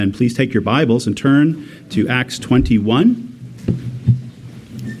And please take your Bibles and turn to Acts 21.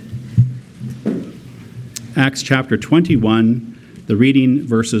 Acts chapter 21, the reading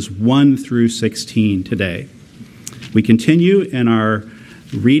verses 1 through 16 today. We continue in our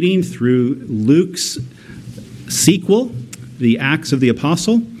reading through Luke's sequel, the Acts of the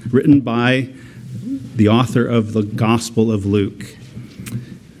Apostle, written by the author of the Gospel of Luke.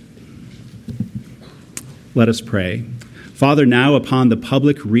 Let us pray. Father, now upon the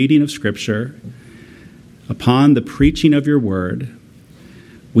public reading of Scripture, upon the preaching of your word,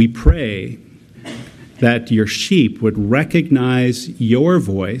 we pray that your sheep would recognize your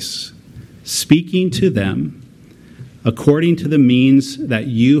voice speaking to them according to the means that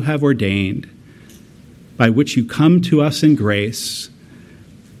you have ordained, by which you come to us in grace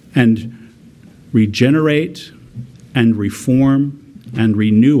and regenerate and reform and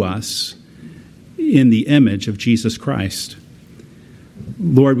renew us in the image of Jesus Christ.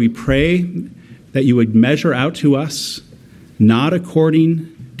 Lord, we pray that you would measure out to us, not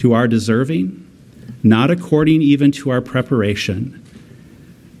according to our deserving, not according even to our preparation.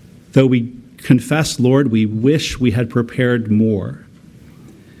 Though we confess, Lord, we wish we had prepared more.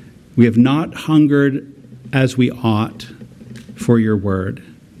 We have not hungered as we ought for your word.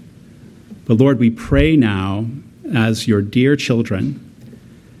 But Lord, we pray now, as your dear children,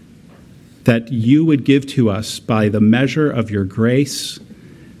 that you would give to us by the measure of your grace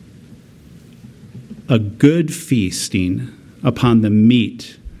a good feasting upon the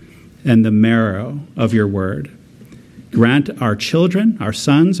meat and the marrow of your word. Grant our children, our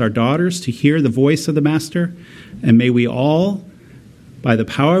sons, our daughters to hear the voice of the Master, and may we all, by the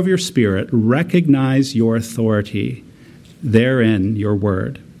power of your Spirit, recognize your authority therein, your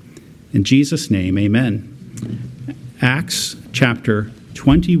word. In Jesus' name, amen. Acts chapter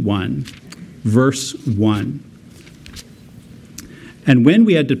 21. Verse 1. And when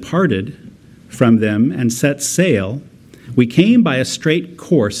we had departed from them and set sail, we came by a straight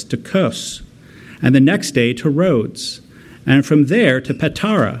course to Kos, and the next day to Rhodes, and from there to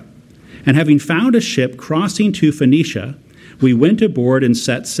Patara. And having found a ship crossing to Phoenicia, we went aboard and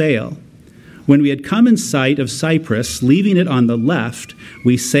set sail. When we had come in sight of Cyprus, leaving it on the left,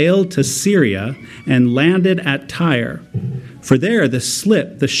 we sailed to Syria and landed at Tyre. For there the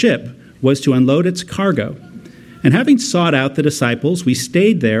ship was to unload its cargo. And having sought out the disciples, we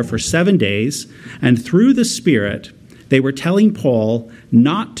stayed there for 7 days, and through the Spirit they were telling Paul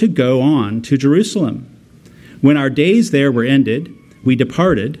not to go on to Jerusalem. When our days there were ended, we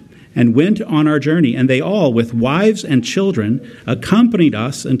departed and went on our journey, and they all, with wives and children, accompanied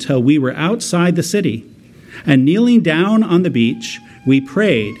us until we were outside the city. And kneeling down on the beach, we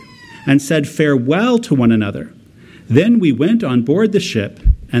prayed and said farewell to one another. Then we went on board the ship,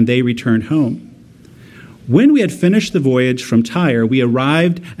 and they returned home. When we had finished the voyage from Tyre, we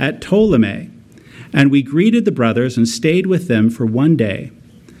arrived at Ptolemy, and we greeted the brothers and stayed with them for 1 day.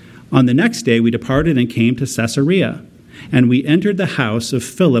 On the next day, we departed and came to Caesarea, and we entered the house of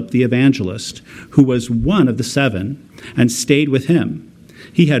Philip the evangelist, who was one of the 7, and stayed with him.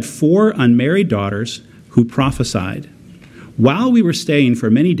 He had 4 unmarried daughters who prophesied. While we were staying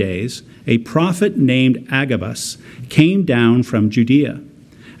for many days, a prophet named Agabus came down from Judea.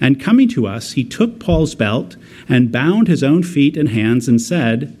 And coming to us, he took Paul's belt and bound his own feet and hands and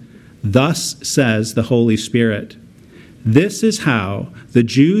said, "Thus says the Holy Spirit, this is how the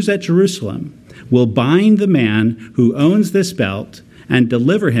Jews at Jerusalem will bind the man who owns this belt and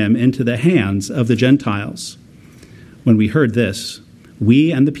deliver him into the hands of the Gentiles." When we heard this,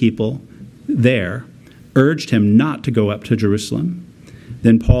 we and the people there urged him not to go up to Jerusalem.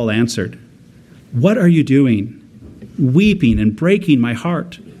 Then Paul answered, "What are you doing, weeping and breaking my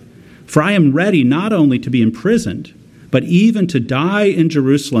heart? For I am ready not only to be imprisoned, but even to die in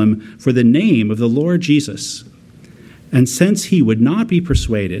Jerusalem for the name of the Lord Jesus." And since he would not be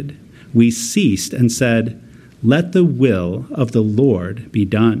persuaded, we ceased and said, "Let the will of the Lord be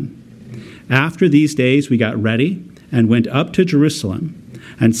done." After these days we got ready and went up to Jerusalem,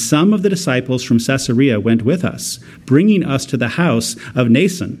 and some of the disciples from Caesarea went with us, bringing us to the house of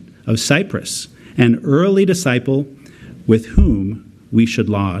Mnason of Cyprus, an early disciple with whom we should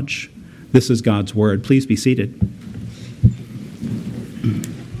lodge. This is God's word. Please be seated.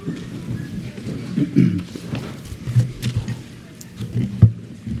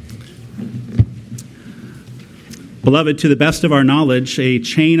 Beloved, to the best of our knowledge, a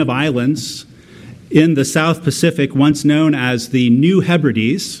chain of islands in the South Pacific, once known as the New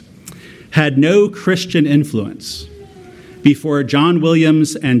Hebrides, had no Christian influence before John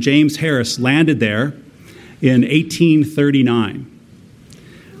Williams and James Harris landed there in 1839.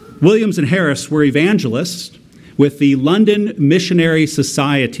 Williams and Harris were evangelists with the London Missionary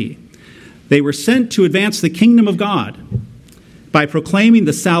Society. They were sent to advance the kingdom of God by proclaiming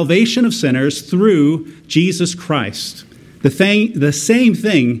the salvation of sinners through Jesus Christ. The same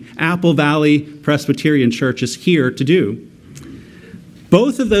thing Apple Valley Presbyterian Church is here to do.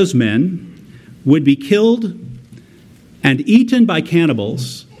 Both of those men would be killed and eaten by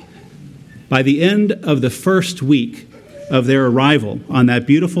cannibals by the end of the first week of their arrival on that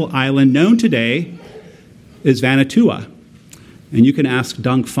beautiful island known today as Vanuatu. And you can ask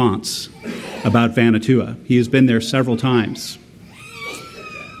Dunk Fonts about Vanuatu. He has been there several times.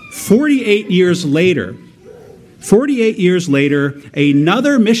 48 years later,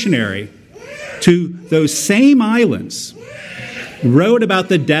 another missionary to those same islands wrote about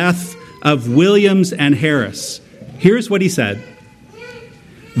the death of Williams and Harris. Here's what he said.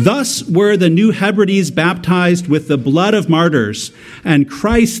 Thus were the New Hebrides baptized with the blood of martyrs, and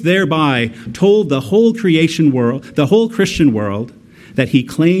Christ thereby told the whole creation world, the whole Christian world, that he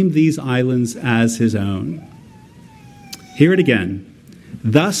claimed these islands as his own. Hear it again.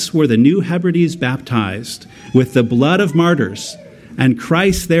 Thus were the New Hebrides baptized with the blood of martyrs, and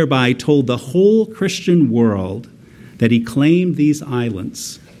Christ thereby told the whole Christian world that he claimed these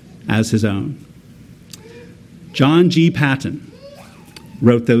islands as his own. John G. Paton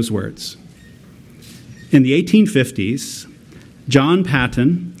wrote those words. In the 1850s, John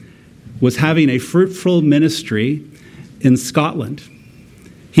Paton was having a fruitful ministry in Scotland.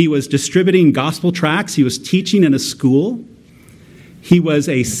 He was distributing gospel tracts. He was teaching in a school. He was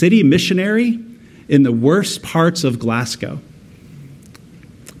a city missionary in the worst parts of Glasgow.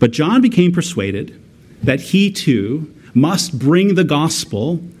 But John became persuaded that he too must bring the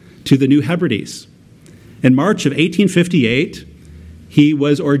gospel to the New Hebrides. In March of 1858, he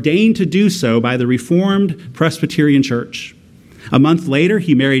was ordained to do so by the Reformed Presbyterian Church. A month later,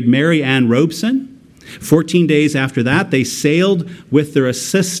 he married Mary Ann Robeson. 14 days after that, they sailed with their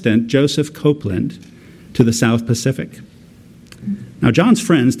assistant, Joseph Copeland, to the South Pacific. Now, John's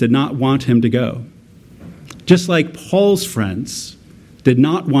friends did not want him to go, just like Paul's friends did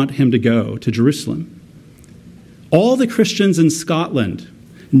not want him to go to Jerusalem. All the Christians in Scotland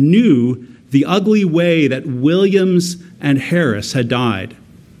knew the ugly way that Williams and Harris had died.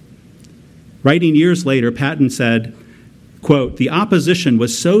 Writing years later, Paton said, quote, "The opposition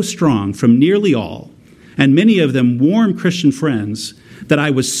was so strong from nearly all, and many of them warm Christian friends, that I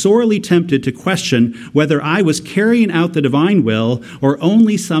was sorely tempted to question whether I was carrying out the divine will or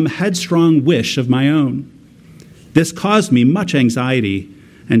only some headstrong wish of my own. This caused me much anxiety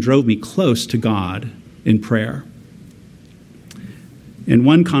and drove me close to God in prayer." In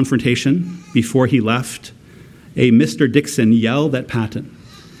one confrontation before he left, a Mr. Dixon yelled at Paton,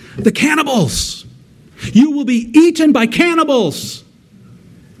 "The cannibals! You will be eaten by cannibals!"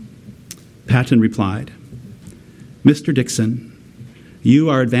 Paton replied, "Mr. Dixon, you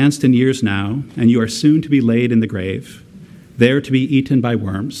are advanced in years now, and you are soon to be laid in the grave, there to be eaten by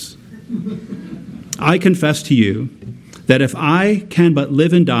worms. I confess to you that if I can but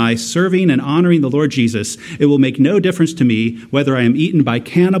live and die serving and honoring the Lord Jesus, it will make no difference to me whether I am eaten by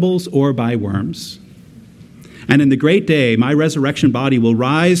cannibals or by worms. And in the great day, my resurrection body will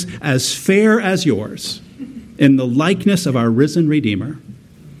rise as fair as yours in the likeness of our risen Redeemer."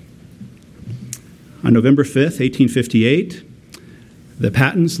 On November 5th, 1858, the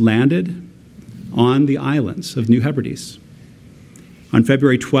Patons landed on the islands of New Hebrides. On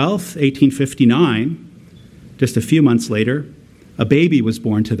February 12th, 1859, just a few months later, a baby was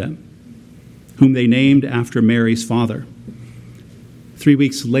born to them, whom they named after Mary's father. 3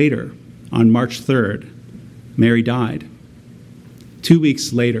 weeks later, on March 3rd, Mary died. 2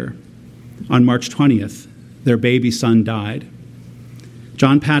 weeks later, on March 20th, their baby son died.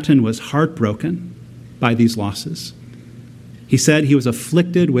 John Paton was heartbroken by these losses. He said he was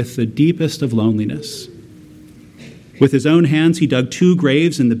afflicted with the deepest of loneliness. With his own hands, he dug 2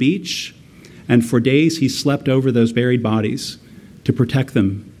 graves in the beach, and for days he slept over those buried bodies to protect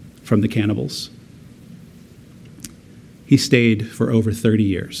them from the cannibals. He stayed for over 30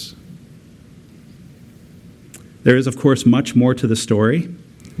 years. There is, of course, much more to the story.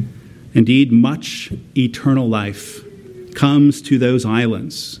 Indeed, much eternal life comes to those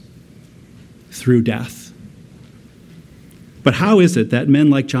islands through death. But how is it that men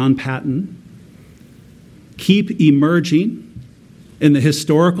like John Paton keep emerging in the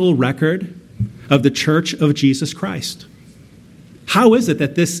historical record of the Church of Jesus Christ? How is it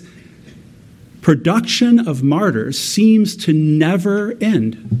that this production of martyrs seems to never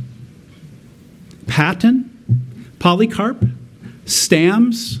end? Paton, Polycarp,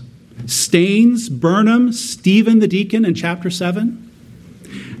 Stams, Staines, Burnham, Stephen the deacon in chapter 7,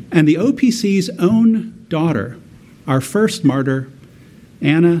 and the OPC's own daughter, our first martyr,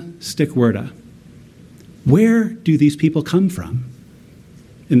 Anna Stickwerda. Where do these people come from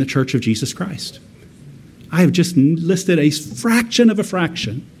in the Church of Jesus Christ? I have just listed a fraction of a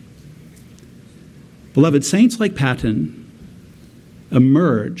fraction. Beloved, saints like Patton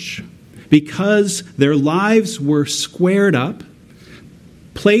emerge because their lives were squared up,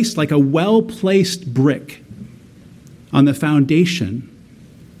 placed like a well-placed brick on the foundation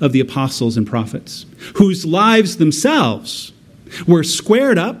of the apostles and prophets, whose lives themselves were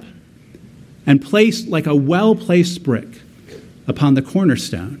squared up and placed like a well-placed brick upon the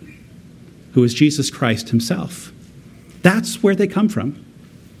cornerstone, who is Jesus Christ himself. That's where they come from.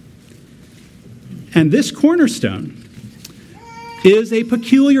 And this cornerstone is a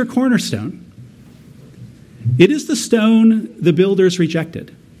peculiar cornerstone. It is the stone the builders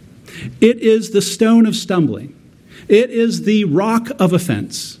rejected. It is the stone of stumbling. It is the rock of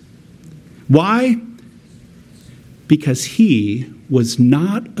offense. Why? Because he was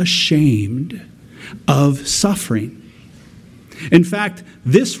not ashamed of suffering. In fact,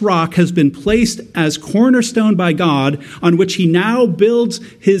 this rock has been placed as cornerstone by God, on which he now builds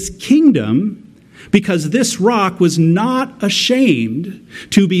his kingdom, because this rock was not ashamed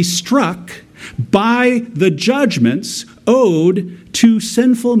to be struck by the judgments owed to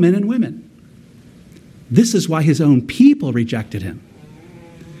sinful men and women. This is why his own people rejected him,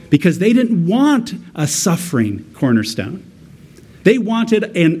 because they didn't want a suffering cornerstone. They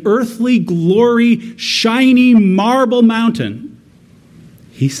wanted an earthly glory, shiny marble mountain.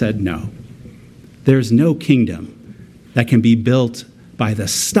 He said, no, there's no kingdom that can be built by the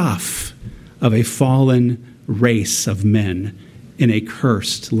stuff of a fallen race of men in a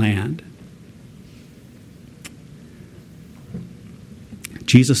cursed land.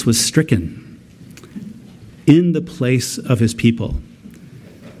 Jesus was stricken in the place of his people.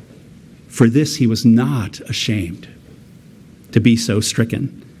 For this he was not ashamed to be so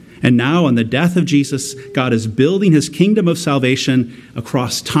stricken. And now, on the death of Jesus, God is building his kingdom of salvation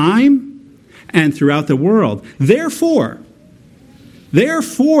across time and throughout the world. Therefore,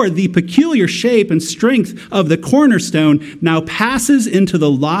 the peculiar shape and strength of the cornerstone now passes into the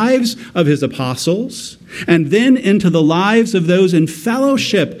lives of his apostles and then into the lives of those in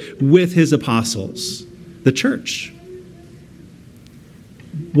fellowship with his apostles, the church.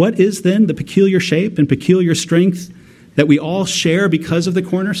 What is then the peculiar shape and peculiar strength that we all share because of the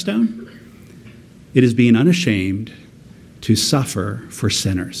cornerstone? It is being unashamed to suffer for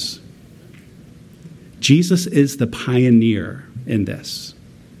sinners. Jesus is the pioneer in this.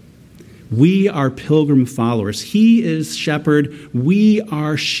 We are pilgrim followers. He is shepherd. We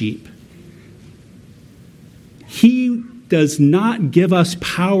are sheep. He does not give us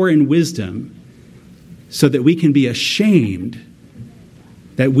power and wisdom so that we can be ashamed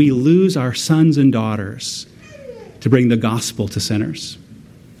that we lose our sons and daughters to bring the gospel to sinners.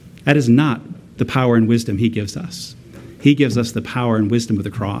 That is not the power and wisdom he gives us. He gives us the power and wisdom of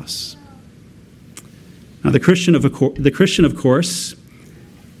the cross. Now, the Christian, of course,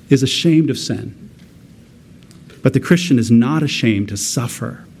 is ashamed of sin. But the Christian is not ashamed to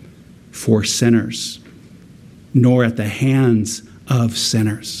suffer for sinners, nor at the hands of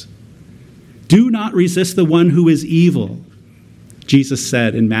sinners. Do not resist the one who is evil, Jesus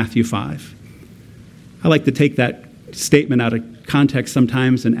said in Matthew 5. I like to take that statement out of context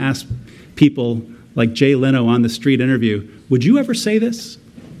sometimes and ask people like Jay Leno on the street interview, would you ever say this?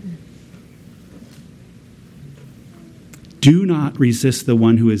 Do not resist the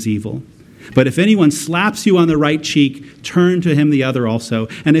one who is evil. But if anyone slaps you on the right cheek, turn to him the other also.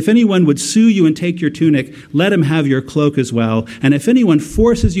 And if anyone would sue you and take your tunic, let him have your cloak as well. And if anyone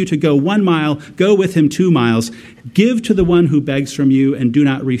forces you to go 1 mile, go with him 2 miles. Give to the one who begs from you, and do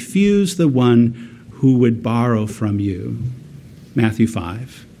not refuse the one who would borrow from you. Matthew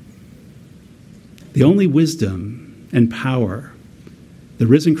 5. The only wisdom and power the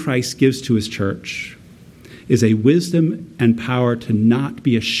risen Christ gives to his church is a wisdom and power to not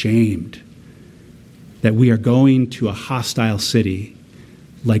be ashamed that we are going to a hostile city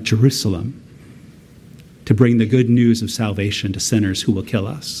like Jerusalem to bring the good news of salvation to sinners who will kill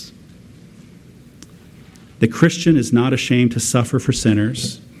us. The Christian is not ashamed to suffer for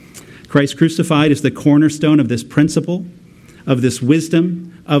sinners. Christ crucified is the cornerstone of this principle, of this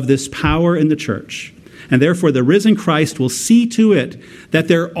wisdom, of this power in the church. And therefore, the risen Christ will see to it that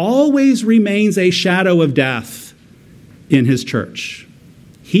there always remains a shadow of death in his church.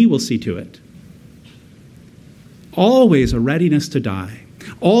 He will see to it. Always a readiness to die.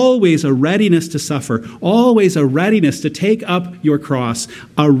 always a readiness to suffer, always a readiness to take up your cross,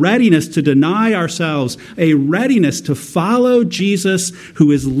 a readiness to deny ourselves, a readiness to follow Jesus,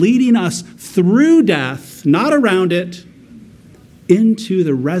 who is leading us through death, not around it, into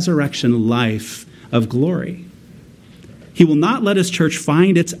the resurrection life of glory. He will not let his church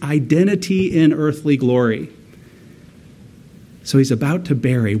find its identity in earthly glory. So he's about to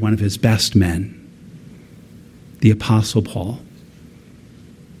bury one of his best men, the Apostle Paul.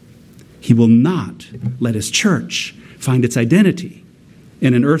 He will not let his church find its identity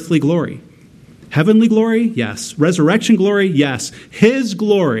in an earthly glory. Heavenly glory, yes. Resurrection glory, yes. His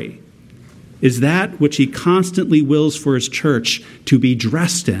glory is that which he constantly wills for his church to be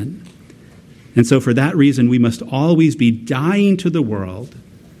dressed in. And so for that reason, we must always be dying to the world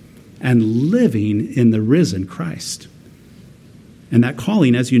and living in the risen Christ. And that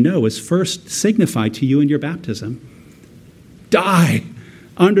calling, as you know, is first signified to you in your baptism. Die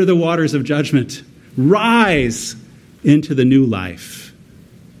under the waters of judgment. Rise into the new life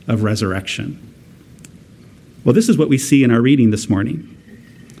of resurrection. Well, this is what we see in our reading this morning.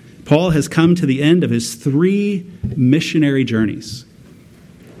 Paul has come to the end of his 3 missionary journeys.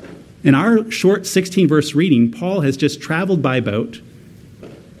 In our short 16-verse reading, Paul has just traveled by boat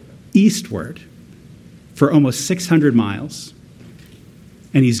eastward for almost 600 miles.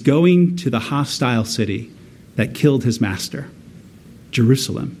 And he's going to the hostile city that killed his master,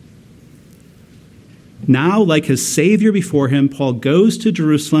 Jerusalem. Now, like his Savior before him, Paul goes to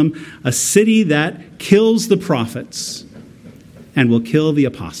Jerusalem, a city that kills the prophets and will kill the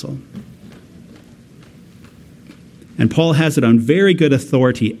apostle. And Paul has it on very good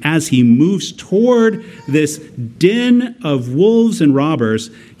authority as he moves toward this den of wolves and robbers.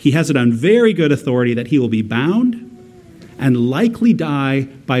 He has it on very good authority that he will be bound and likely die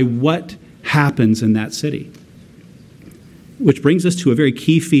by what happens in that city. Which brings us to a very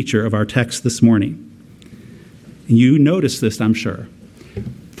key feature of our text this morning. And you notice this, I'm sure.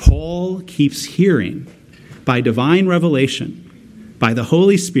 Paul keeps hearing by divine revelation, by the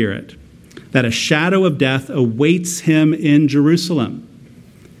Holy Spirit, that a shadow of death awaits him in Jerusalem.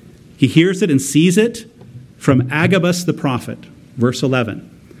 He hears it and sees it from Agabus the prophet, verse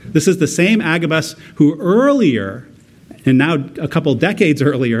 11. This is the same Agabus who earlier, and now a couple decades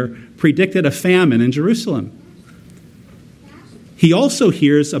earlier, predicted a famine in Jerusalem. He also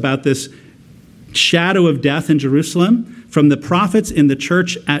hears about this shadow of death in Jerusalem from the prophets in the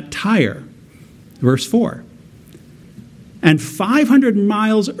church at Tyre, verse 4. And 500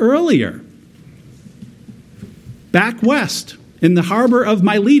 miles earlier, back west in the harbor of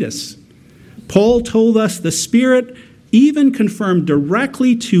Miletus, Paul told us the Spirit even confirmed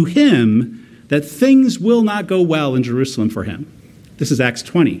directly to him that things will not go well in Jerusalem for him. This is Acts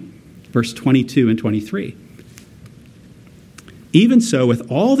 20, verse 22 and 23. Even so, with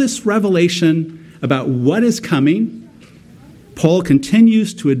all this revelation about what is coming, Paul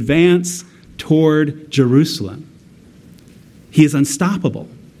continues to advance toward Jerusalem. He is unstoppable.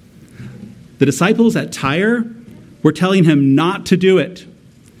 The disciples at Tyre were telling him not to do it.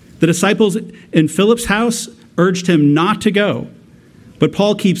 The disciples in Philip's house urged him not to go. But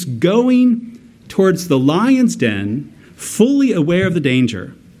Paul keeps going towards the lion's den, fully aware of the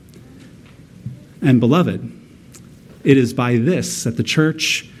danger. And beloved, it is by this that the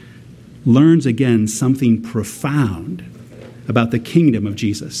church learns again something profound about the kingdom of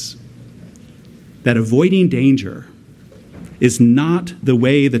Jesus. That avoiding danger is not the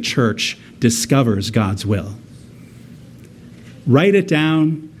way the church discovers God's will. Write it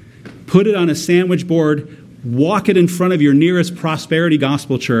down, put it on a sandwich board, walk it in front of your nearest prosperity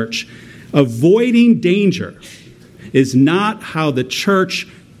gospel church. Avoiding danger is not how the church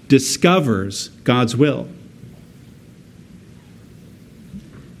discovers God's will.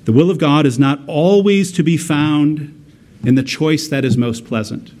 The will of God is not always to be found in the choice that is most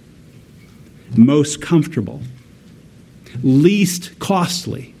pleasant, most comfortable, least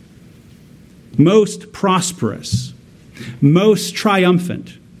costly, most prosperous, most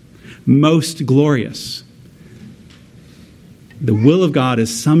triumphant, most glorious. The will of God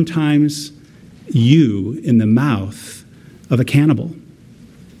is sometimes you in the mouth of a cannibal,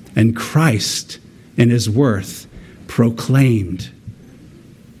 and Christ and his worth proclaimed.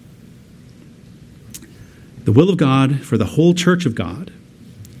 The will of God for the whole church of God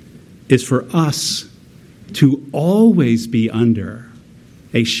is for us to always be under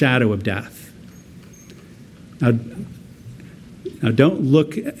a shadow of death. Now don't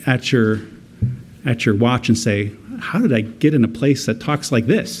look at your watch and say, how did I get in a place that talks like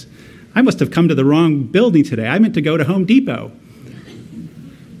this? I must have come to the wrong building today. I meant to go to Home Depot.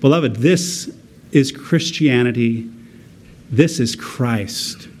 Beloved, this is Christianity This is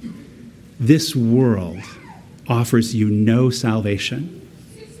Christ. This world offers you no salvation.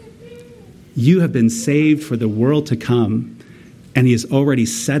 You have been saved for the world to come, and he has already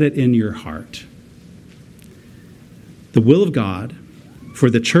set it in your heart. The will of God for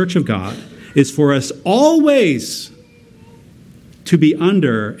the church of God is for us always to be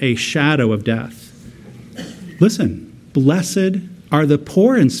under a shadow of death. Listen, blessed are the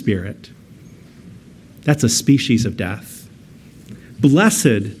poor in spirit. That's a species of death.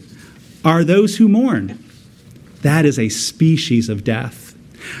 Blessed are those who mourn. That is a species of death.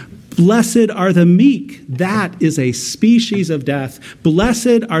 Blessed are the meek. That is a species of death.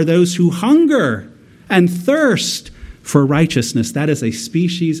 Blessed are those who hunger and thirst for righteousness. That is a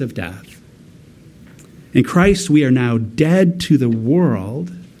species of death. In Christ, we are now dead to the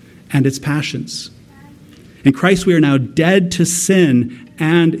world and its passions. In Christ, we are now dead to sin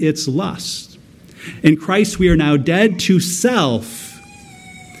and its lust. In Christ, we are now dead to self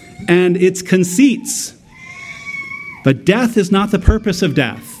and its conceits. But death is not the purpose of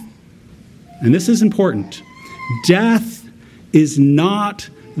death. And this is important. Death is not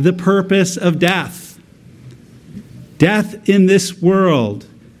the purpose of death. Death in this world,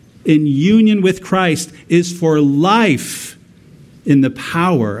 in union with Christ, is for life in the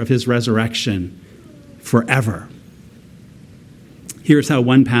power of his resurrection forever. Here's how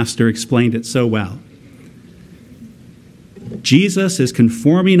one pastor explained it so well. Jesus is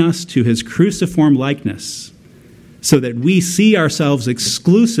conforming us to his cruciform likeness so that we see ourselves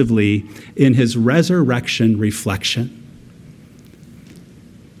exclusively in his resurrection reflection.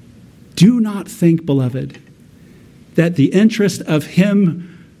 Do not think, beloved, that the interest of him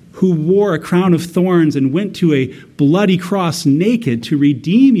who wore a crown of thorns and went to a bloody cross naked to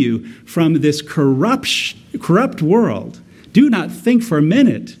redeem you from this corrupt world, do not think for a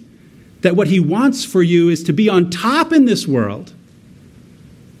minute that what he wants for you is to be on top in this world.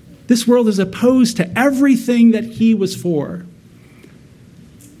 This world is opposed to everything that he was for.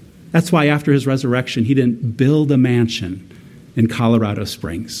 That's why after his resurrection, he didn't build a mansion in Colorado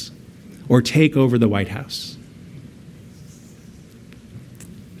Springs or take over the White House.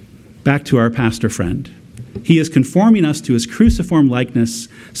 Back to our pastor friend. He is conforming us to his cruciform likeness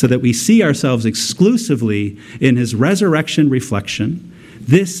so that we see ourselves exclusively in his resurrection reflection.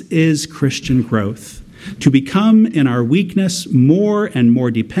 This is Christian growth, to become in our weakness more and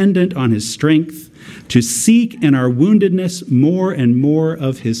more dependent on his strength, to seek in our woundedness more and more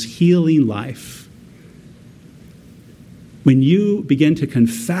of his healing life. When you begin to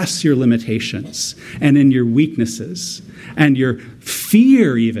confess your limitations and in your weaknesses and your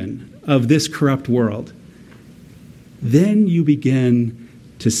fear even of this corrupt world, then you begin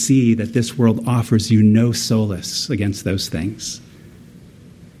to see that this world offers you no solace against those things.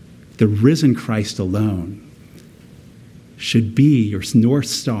 The risen Christ alone should be your North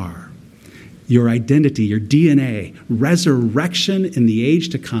Star, your identity, your DNA. Resurrection in the age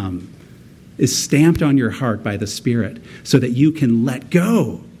to come is stamped on your heart by the Spirit so that you can let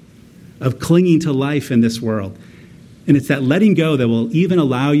go of clinging to life in this world. And it's that letting go that will even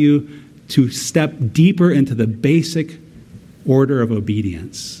allow you to step deeper into the basic order of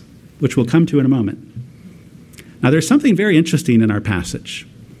obedience, which we'll come to in a moment. Now, there's something very interesting in our passage.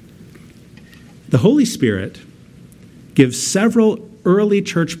 The Holy Spirit gives several early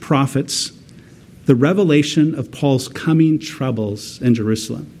church prophets the revelation of Paul's coming troubles in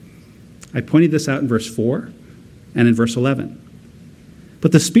Jerusalem. I pointed this out in verse 4 and in verse 11.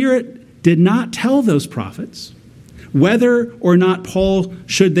 But the Spirit did not tell those prophets whether or not Paul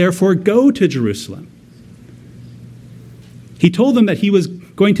should therefore go to Jerusalem. He told them that he was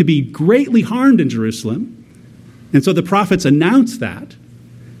going to be greatly harmed in Jerusalem, and so the prophets announced that.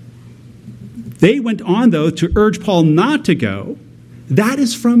 They went on, though, to urge Paul not to go. That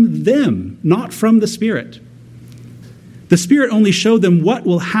is from them, not from the Spirit. The Spirit only showed them what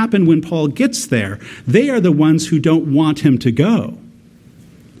will happen when Paul gets there. They are the ones who don't want him to go.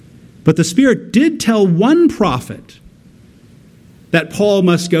 But the Spirit did tell one prophet that Paul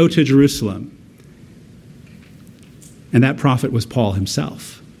must go to Jerusalem. And that prophet was Paul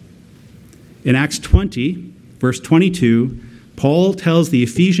himself. In Acts 20, verse 22, Paul tells the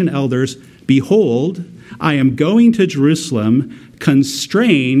Ephesian elders, "Behold, I am going to Jerusalem,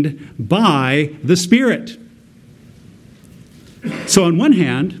 constrained by the Spirit." So on one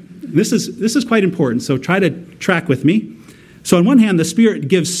hand, this is quite important, so try to track with me. So on one hand, the Spirit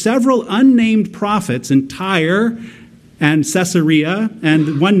gives several unnamed prophets in Tyre and Caesarea,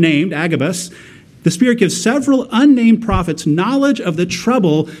 and one named, Agabus. The Spirit gives several unnamed prophets knowledge of the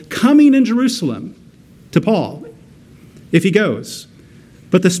trouble coming in Jerusalem to Paul, if he goes.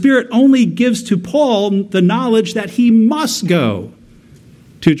 But the Spirit only gives to Paul the knowledge that he must go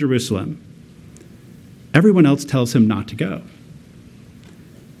to Jerusalem. Everyone else tells him not to go.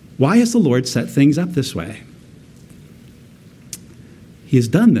 Why has the Lord set things up this way? He has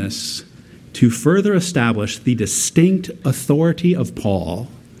done this to further establish the distinct authority of Paul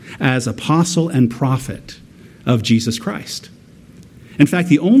as apostle and prophet of Jesus Christ. In fact,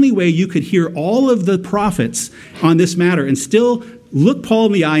 the only way you could hear all of the prophets on this matter and still look Paul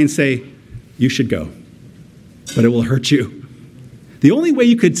in the eye and say, you should go, but it will hurt you. The only way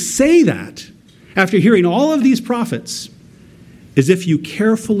you could say that after hearing all of these prophets is if you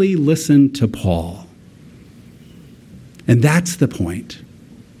carefully listen to Paul. And that's the point.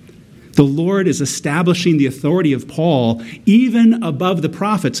 The Lord is establishing the authority of Paul even above the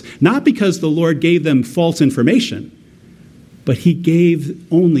prophets, not because the Lord gave them false information, but he gave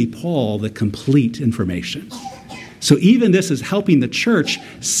only Paul the complete information. So even this is helping the church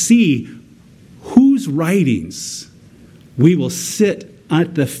see whose writings we will sit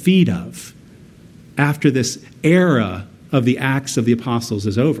at the feet of after this era of the Acts of the Apostles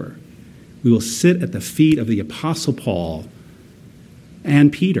is over. We will sit at the feet of the Apostle Paul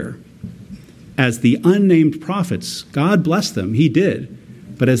and Peter as the unnamed prophets. God bless them, he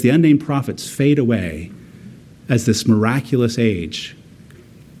did. But as the unnamed prophets fade away, as this miraculous age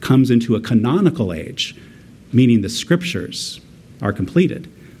comes into a canonical age, meaning the scriptures are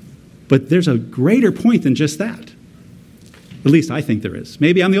completed. But there's a greater point than just that. At least I think there is.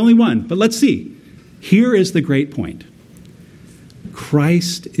 Maybe I'm the only one, but let's see. Here is the great point.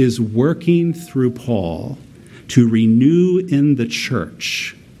 Christ is working through Paul to renew in the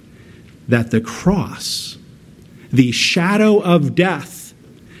church that the cross, the shadow of death,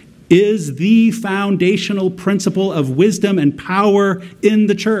 is the foundational principle of wisdom and power in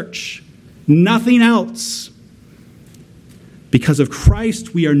the church. Nothing else. Because of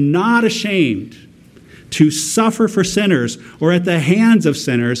Christ, we are not ashamed to suffer for sinners or at the hands of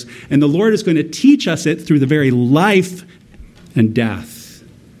sinners, and the Lord is going to teach us it through the very life and death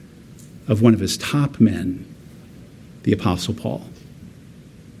of one of his top men, the Apostle Paul.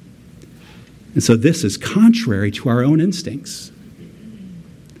 And so this is contrary to our own instincts.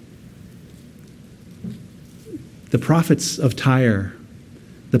 The prophets of Tyre,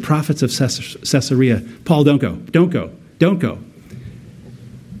 the prophets of Caesarea, Paul, don't go, don't go, don't go.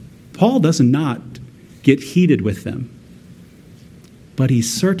 Paul does not get heated with them, but he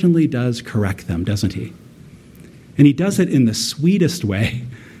certainly does correct them, doesn't he? And he does it in the sweetest way.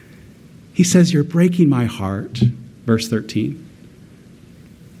 He says, you're breaking my heart, verse 13.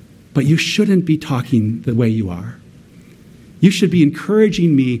 But you shouldn't be talking the way you are. You should be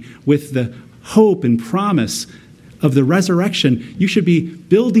encouraging me with the hope and promise of the resurrection. You should be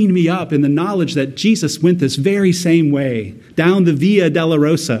building me up in the knowledge that Jesus went this very same way, down the Via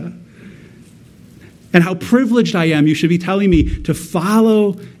Dolorosa. And how privileged I am, you should be telling me to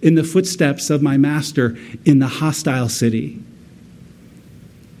follow in the footsteps of my master in the hostile city.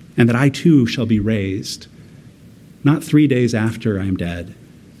 And that I too shall be raised, not 3 days after I am dead,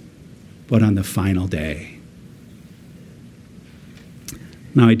 but on the final day.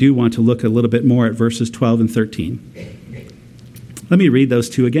 Now I do want to look a little bit more at verses 12 and 13. Let me read those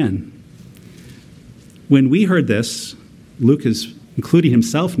two again. When we heard this, Luke is including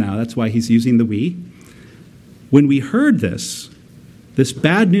himself now, that's why he's using the we. When we heard this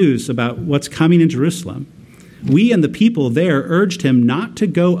bad news about what's coming in Jerusalem, we and the people there urged him not to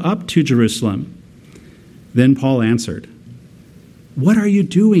go up to Jerusalem. Then Paul answered, "What are you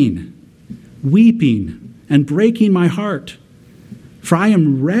doing, weeping and breaking my heart? For I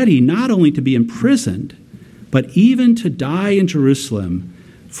am ready not only to be imprisoned, but even to die in Jerusalem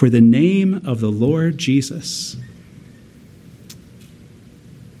for the name of the Lord Jesus."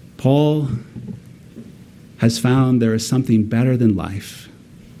 Paul has found there is something better than life.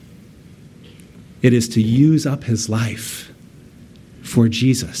 It is to use up his life for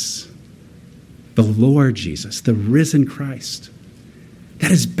Jesus, the Lord Jesus, the risen Christ. That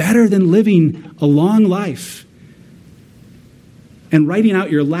is better than living a long life and writing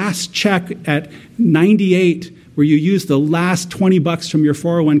out your last check at 98 where you use the last $20 from your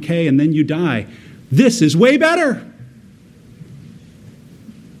 401k and then you die. This is way better.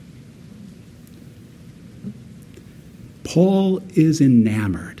 Paul is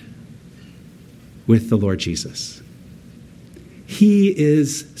enamored with the Lord Jesus. He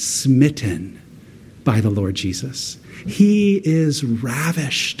is smitten by the Lord Jesus. He is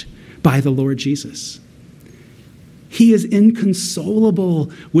ravished by the Lord Jesus. He is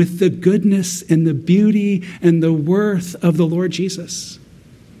inconsolable with the goodness and the beauty and the worth of the Lord Jesus.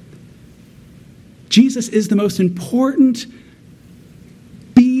 Jesus is the most important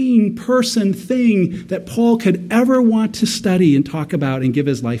being, person, thing that Paul could ever want to study and talk about and give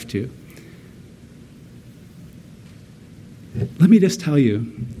his life to. Let me just tell you,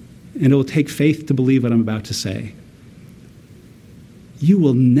 and it will take faith to believe what I'm about to say. You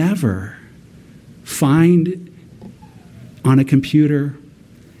will never find on a computer,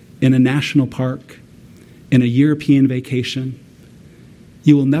 in a national park, in a European vacation,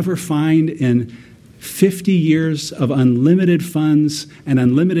 you will never find in 50 years of unlimited funds and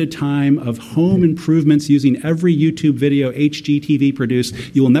unlimited time of home improvements using every YouTube video HGTV produced,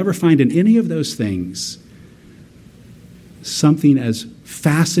 you will never find in any of those things something as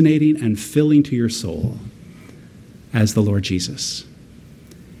fascinating and filling to your soul as the Lord Jesus.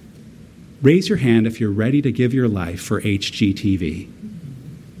 Raise your hand if you're ready to give your life for HGTV.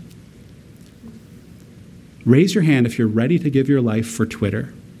 Raise your hand if you're ready to give your life for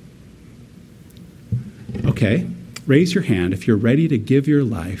Twitter. Okay, raise your hand if you're ready to give your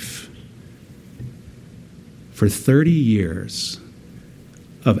life for 30 years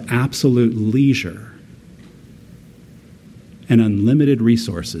of absolute leisure and unlimited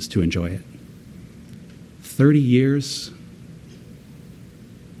resources to enjoy it. 30 years,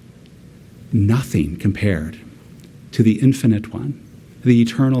 nothing compared to the infinite one, the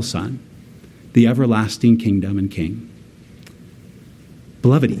eternal Son, the everlasting kingdom and King.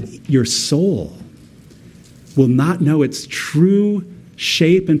 Beloved, your soul will not know its true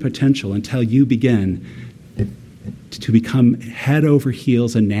shape and potential until you begin to become head over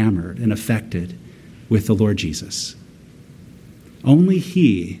heels enamored and affected with the Lord Jesus. Only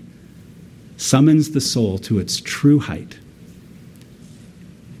He summons the soul to its true height.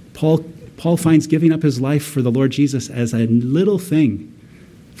 Paul finds giving up his life for the Lord Jesus as a little thing,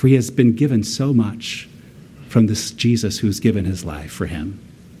 for he has been given so much from this Jesus who's given his life for him.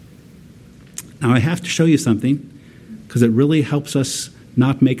 Now I have to show you something because it really helps us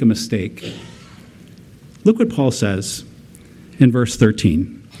not make a mistake. Look what Paul says in verse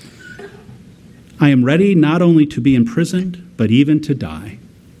 13. I am ready not only to be imprisoned, but even to die.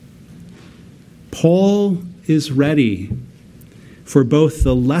 Paul is ready for both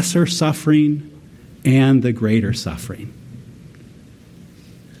the lesser suffering and the greater suffering.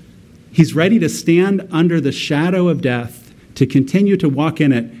 He's ready to stand under the shadow of death, to continue to walk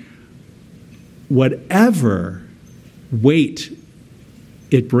in it, whatever weight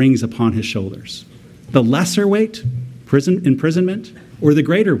it brings upon his shoulders. The lesser weight, imprisonment, or the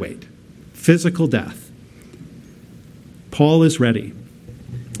greater weight, physical death. Paul is ready.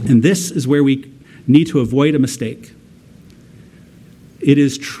 And this is where we need to avoid a mistake. It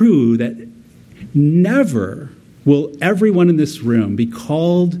is true that never will everyone in this room be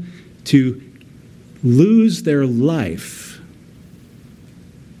called to lose their life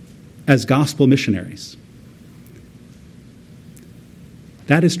as gospel missionaries.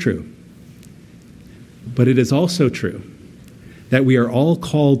 That is true. But it is also true that we are all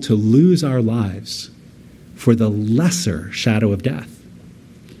called to lose our lives for the lesser shadow of death.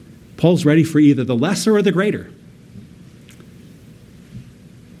 Paul's ready for either the lesser or the greater.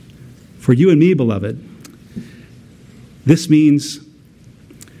 For you and me, beloved, this means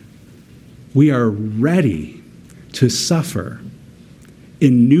we are ready to suffer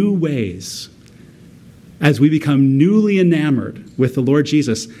in new ways as we become newly enamored with the Lord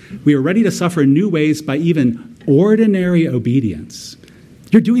Jesus. We are ready to suffer in new ways by even ordinary obedience.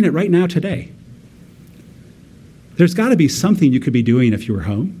 You're doing it right now today. There's got to be something you could be doing if you were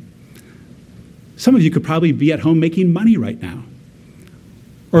home. Some of you could probably be at home making money right now,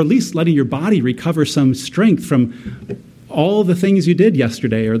 or at least letting your body recover some strength from all the things you did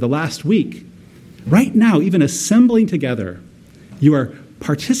yesterday or the last week. Right now, even assembling together, you are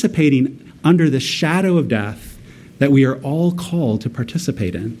participating under the shadow of death that we are all called to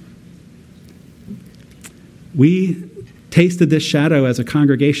participate in. We tasted this shadow as a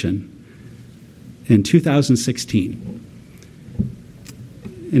congregation in 2016.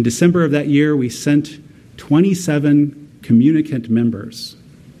 In December of that year, we sent 27 communicant members.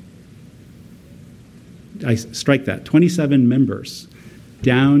 I strike that, 27 members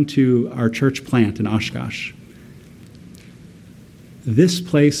down to our church plant in Oshkosh. This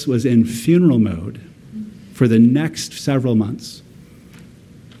place was in funeral mode for the next several months.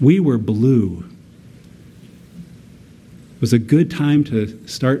 We were blue. It was a good time to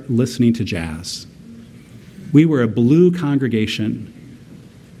start listening to jazz. We were a blue congregation.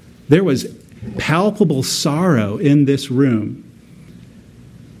 There was palpable sorrow in this room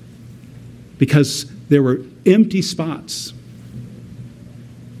because there were empty spots.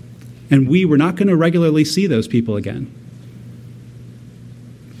 And we were not going to regularly see those people again.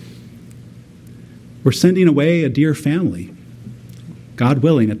 We're sending away a dear family. God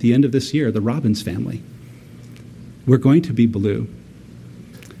willing, at the end of this year, the Robbins family. We're going to be blue.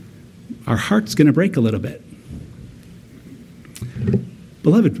 Our heart's going to break a little bit.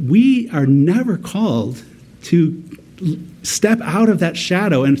 Beloved, we are never called to step out of that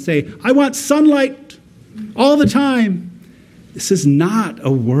shadow and say, I want sunlight all the time. This is not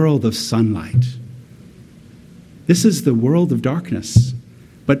a world of sunlight. This is the world of darkness.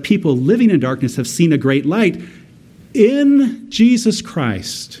 But people living in darkness have seen a great light in Jesus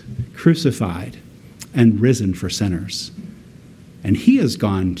Christ, crucified and risen for sinners. And he has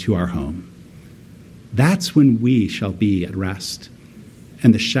gone to our home. That's when we shall be at rest.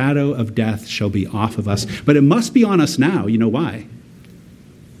 And the shadow of death shall be off of us. But it must be on us now. You know why?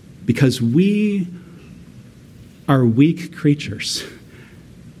 Because we are weak creatures.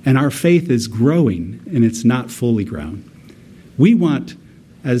 And our faith is growing, and it's not fully grown. We want,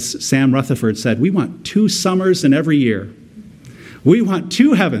 as Sam Rutherford said, we want 2 summers in every year. We want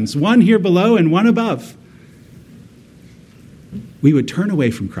 2 heavens, one here below and one above. We would turn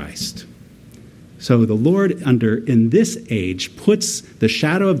away from Christ. So the Lord, in this age, puts the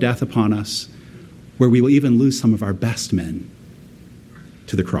shadow of death upon us, where we will even lose some of our best men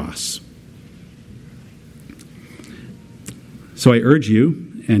to the cross. So I urge you,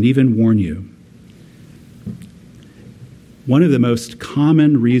 and even warn you, one of the most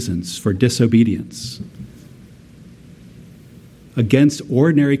common reasons for disobedience against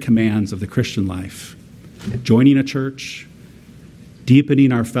ordinary commands of the Christian life, joining a church,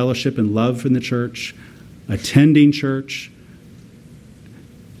 deepening our fellowship and love in the church, attending church,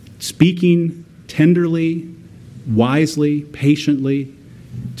 speaking tenderly, wisely, patiently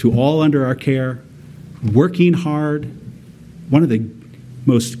to all under our care, working hard. One of the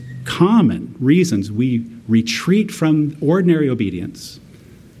most common reasons we retreat from ordinary obedience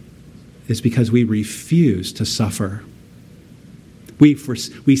is because we refuse to suffer. We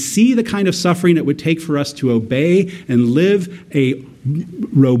see the kind of suffering it would take for us to obey and live a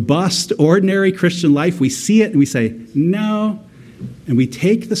robust, ordinary Christian life. We see it and we say, no. And we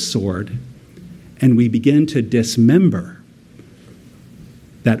take the sword and we begin to dismember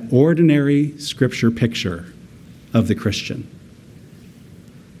that ordinary scripture picture of the Christian.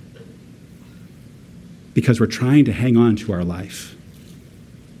 Because we're trying to hang on to our life.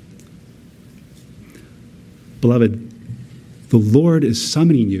 Beloved, the Lord is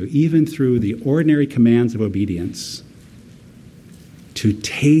summoning you, even through the ordinary commands of obedience, to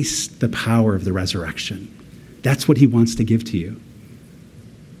taste the power of the resurrection. That's what he wants to give to you.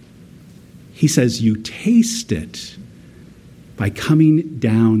 He says you taste it by coming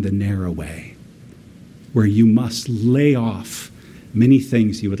down the narrow way, where you must lay off many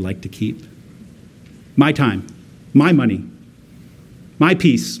things you would like to keep. My time, my money, my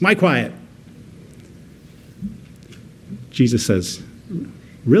peace, my quiet. Jesus says,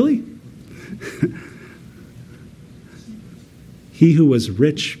 really? He who was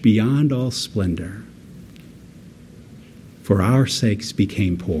rich beyond all splendor, for our sakes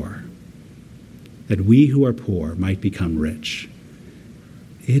became poor, that we who are poor might become rich.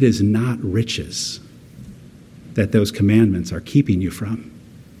 It is not riches that those commandments are keeping you from.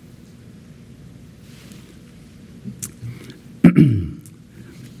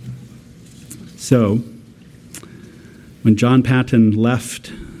 So, when John Paton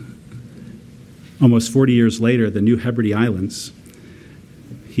left, almost 40 years later, the New Hebrides Islands,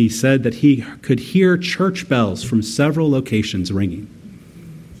 he said that he could hear church bells from several locations ringing.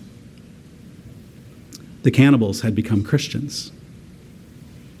 The cannibals had become Christians.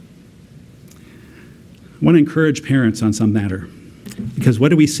 I want to encourage parents on some matter, because what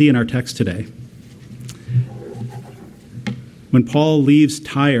do we see in our text today? When Paul leaves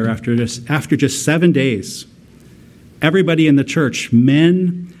Tyre after just 7 days, everybody in the church,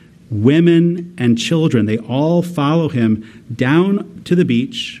 men, women, and children, they all follow him down to the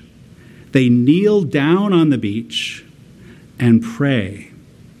beach. They kneel down on the beach and pray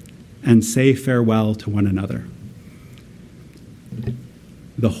and say farewell to one another.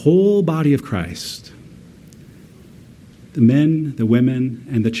 The whole body of Christ, the men, the women,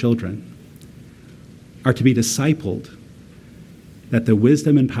 and the children, are to be discipled that the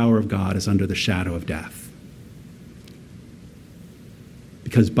wisdom and power of God is under the shadow of death.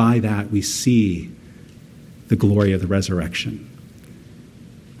 Because by that we see the glory of the resurrection.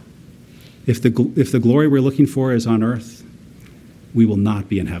 If the glory we're looking for is on earth, we will not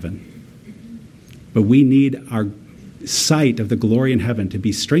be in heaven. But we need our sight of the glory in heaven to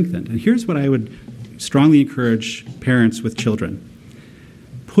be strengthened. And here's what I would strongly encourage parents with children.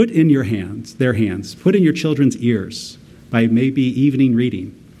 Put in your hands, put in your children's ears, by maybe evening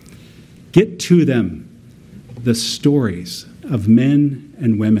reading, get to them the stories of men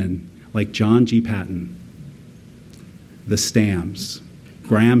and women like John G. Patton, the Stams,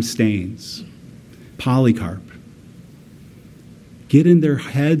 Graham Staines, Polycarp. Get in their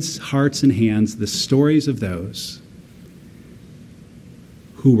heads, hearts, and hands the stories of those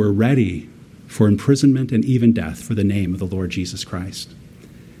who were ready for imprisonment and even death for the name of the Lord Jesus Christ.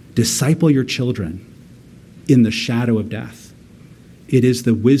 Disciple your children in the shadow of death. It is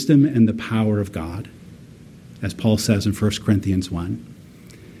the wisdom and the power of God, as Paul says in 1 Corinthians 1.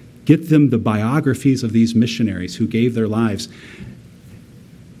 Get them the biographies of these missionaries who gave their lives.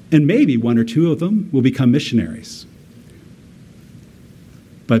 And maybe one or two of them will become missionaries.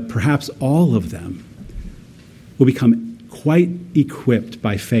 But perhaps all of them will become quite equipped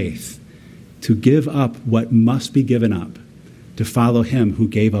by faith to give up what must be given up to follow him who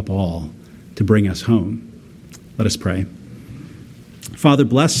gave up all to bring us home. Let us pray. Father,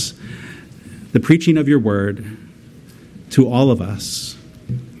 bless the preaching of your word to all of us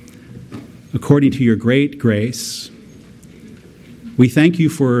according to your great grace. We thank you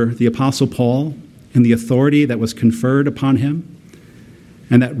for the Apostle Paul and the authority that was conferred upon him,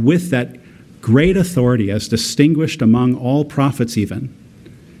 and that with that great authority, as distinguished among all prophets even,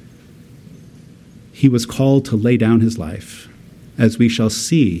 he was called to lay down his life, as we shall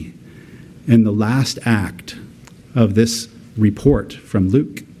see in the last act of this report from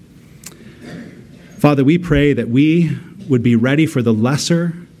Luke. Father, we pray that we would be ready for the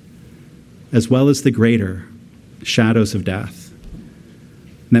lesser as well as the greater shadows of death,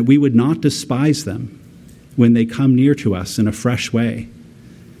 and that we would not despise them when they come near to us in a fresh way,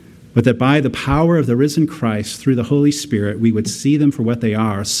 but that by the power of the risen Christ through the Holy Spirit, we would see them for what they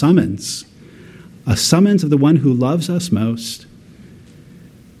are, a summons of the one who loves us most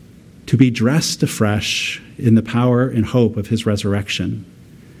to be dressed afresh in the power and hope of his resurrection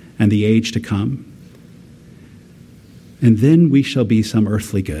and the age to come. And then we shall be some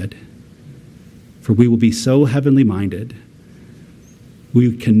earthly good, for we will be so heavenly minded,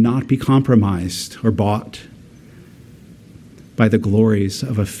 we cannot be compromised or bought by the glories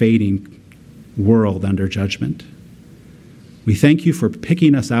of a fading world under judgment. We thank you for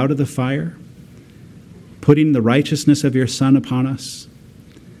picking us out of the fire, putting the righteousness of your Son upon us,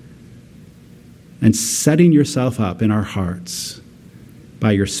 and setting yourself up in our hearts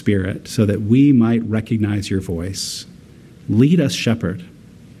by your Spirit so that we might recognize your voice. Lead us, Shepherd.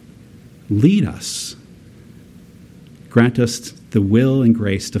 Lead us. Grant us the will and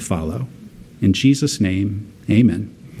grace to follow. In Jesus' name, amen.